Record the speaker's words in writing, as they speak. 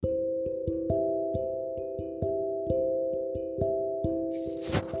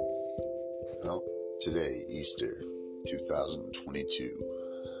Well, today, Easter 2022,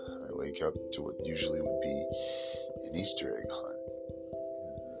 I wake up to what usually would be an Easter egg hunt.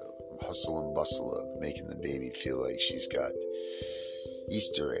 Hustle and bustle of making the baby feel like she's got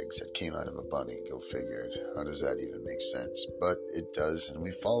Easter eggs that came out of a bunny. Go figure. How does that even make sense? But it does, and we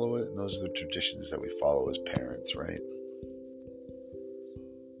follow it, and those are the traditions that we follow as parents, right?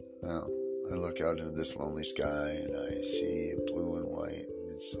 Well, I look out into this lonely sky, and I see blue and white, and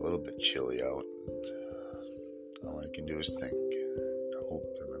it's a little bit chilly out, and all I can do is think, hope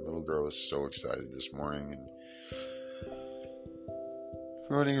that my little girl is so excited this morning, and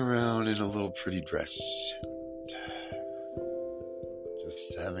running around in a little pretty dress, and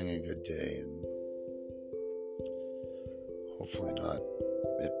just having a good day, and hopefully not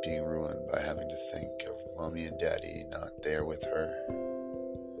it being ruined by having to think of mommy and daddy not there with her.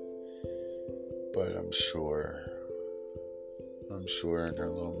 But I'm sure in her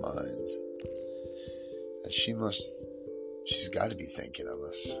little mind that she's got to be thinking of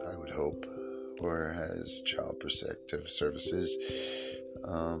us, I would hope. Or has Child Protective Services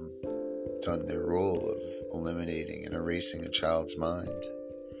done their role of eliminating and erasing a child's mind?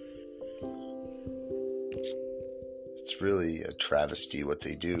 It's really a travesty what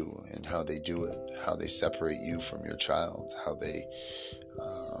they do and how they do it, how they separate you from your child, how they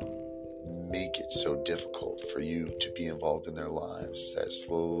make it so difficult for you to be involved in their lives that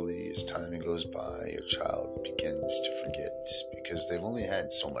slowly, as time goes by, your child begins to forget because they've only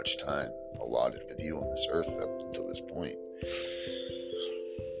had so much time allotted with you on this earth up until this point.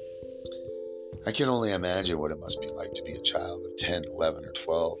 I can only imagine what it must be like to be a child of 10, 11, or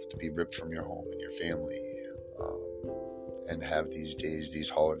 12, to be ripped from your home and your family, and have these days, these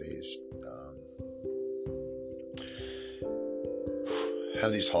holidays,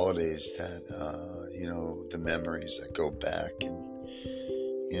 that, the memories that go back, and,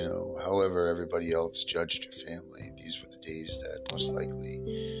 however everybody else judged your family, these were the days that most likely,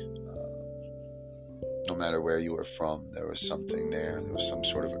 no matter where you were from, there was something there was some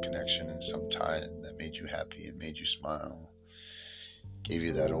sort of a connection and some tie that made you happy and made you smile, gave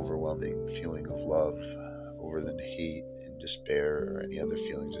you that overwhelming feeling of love over than hate and despair or any other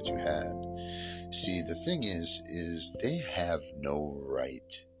feelings that you had. See, the thing is they have no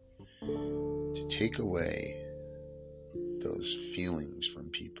right to take away those feelings from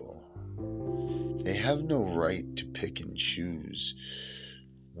people. They have no right to pick and choose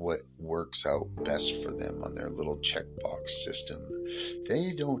what works out best for them on their little checkbox system.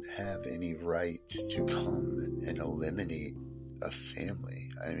 They don't have any right to come and eliminate a family.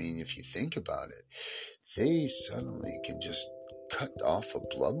 I mean, if you think about it, they suddenly can just cut off a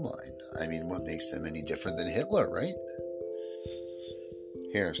bloodline. I mean, what makes them any different than Hitler, right?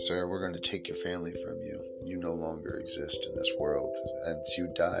 Here, sir, we're going to take your family from you. You no longer exist in this world. As you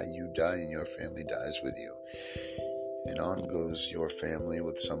die, and your family dies with you. And on goes your family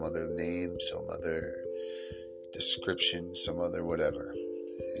with some other name, some other description, some other whatever.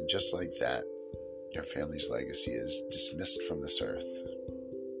 And just like that, your family's legacy is dismissed from this earth.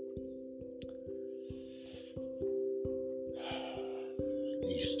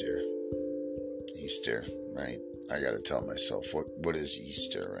 Easter, right? I gotta tell myself, what is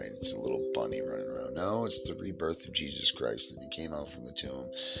Easter, right? It's a little bunny running around. No, it's the rebirth of Jesus Christ, and he came out from the tomb,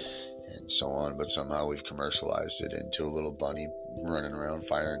 and so on, but somehow we've commercialized it into a little bunny running around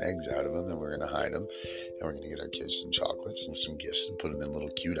firing eggs out of him, and we're going to hide them, and we're going to get our kids some chocolates and some gifts and put them in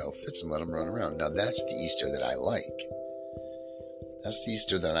little cute outfits and let them run around. Now, that's the Easter that I like. That's the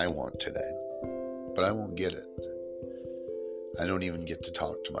Easter that I want today, but I won't get it. I don't even get to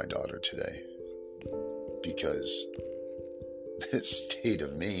talk to my daughter today because the state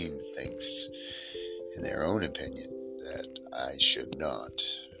of Maine thinks, in their own opinion, that I should not,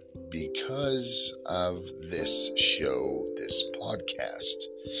 because of this show, this podcast.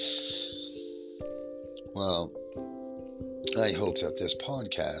 Well, I hope that this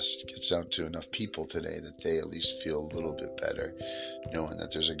podcast gets out to enough people today that they at least feel a little bit better, knowing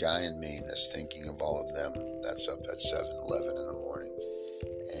that there's a guy in Maine that's thinking of all of them, that's up at 7-11 in the morning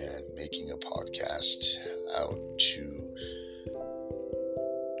and making a podcast out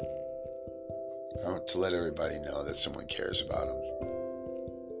to let everybody know that someone cares about them.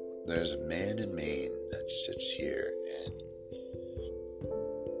 There's a man in Maine that sits here and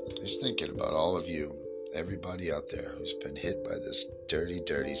is thinking about all of you, everybody out there who's been hit by this dirty,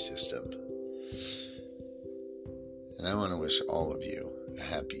 dirty system. And I want to wish all of you a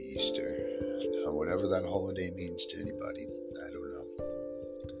happy Easter. Now, whatever that holiday means to anybody, I don't know.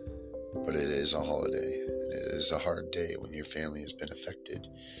 But it is a holiday, and it is a hard day when your family has been affected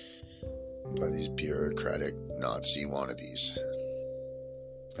by these bureaucratic Nazi wannabes.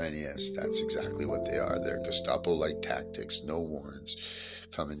 And yes, that's exactly what they are. They're Gestapo-like tactics, no warrants.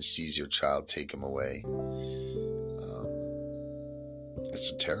 Come and seize your child, take him away. It's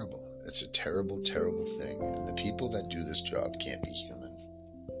a terrible, terrible thing. And the people that do this job can't be human.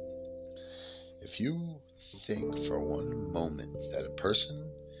 If you think for one moment that a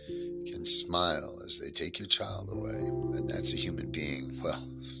person can smile as they take your child away, and that's a human being, well,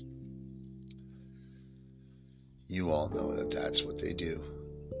 you all know that that's what they do.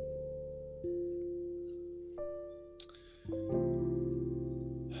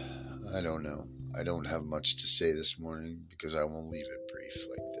 I don't know. I don't have much to say this morning because I won't leave it brief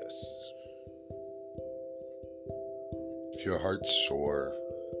like this. If your heart's sore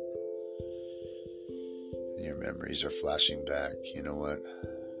and your memories are flashing back, you know what?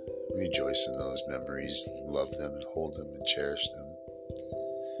 Rejoice in those memories, love them and hold them and cherish them.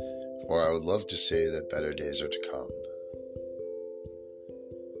 For I would love to say that better days are to come.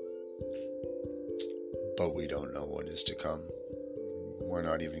 But we don't know what is to come. We're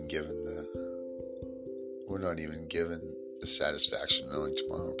not even given the satisfaction of knowing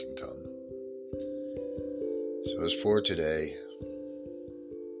tomorrow can come. So as for today,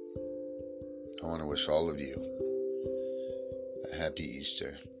 I want to wish all of you a happy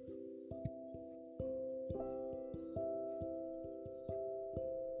Easter.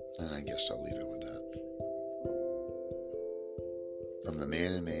 And I guess I'll leave it with that. From the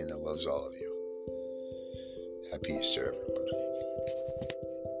man in Maine that loves all of you. Happy Easter, everyone.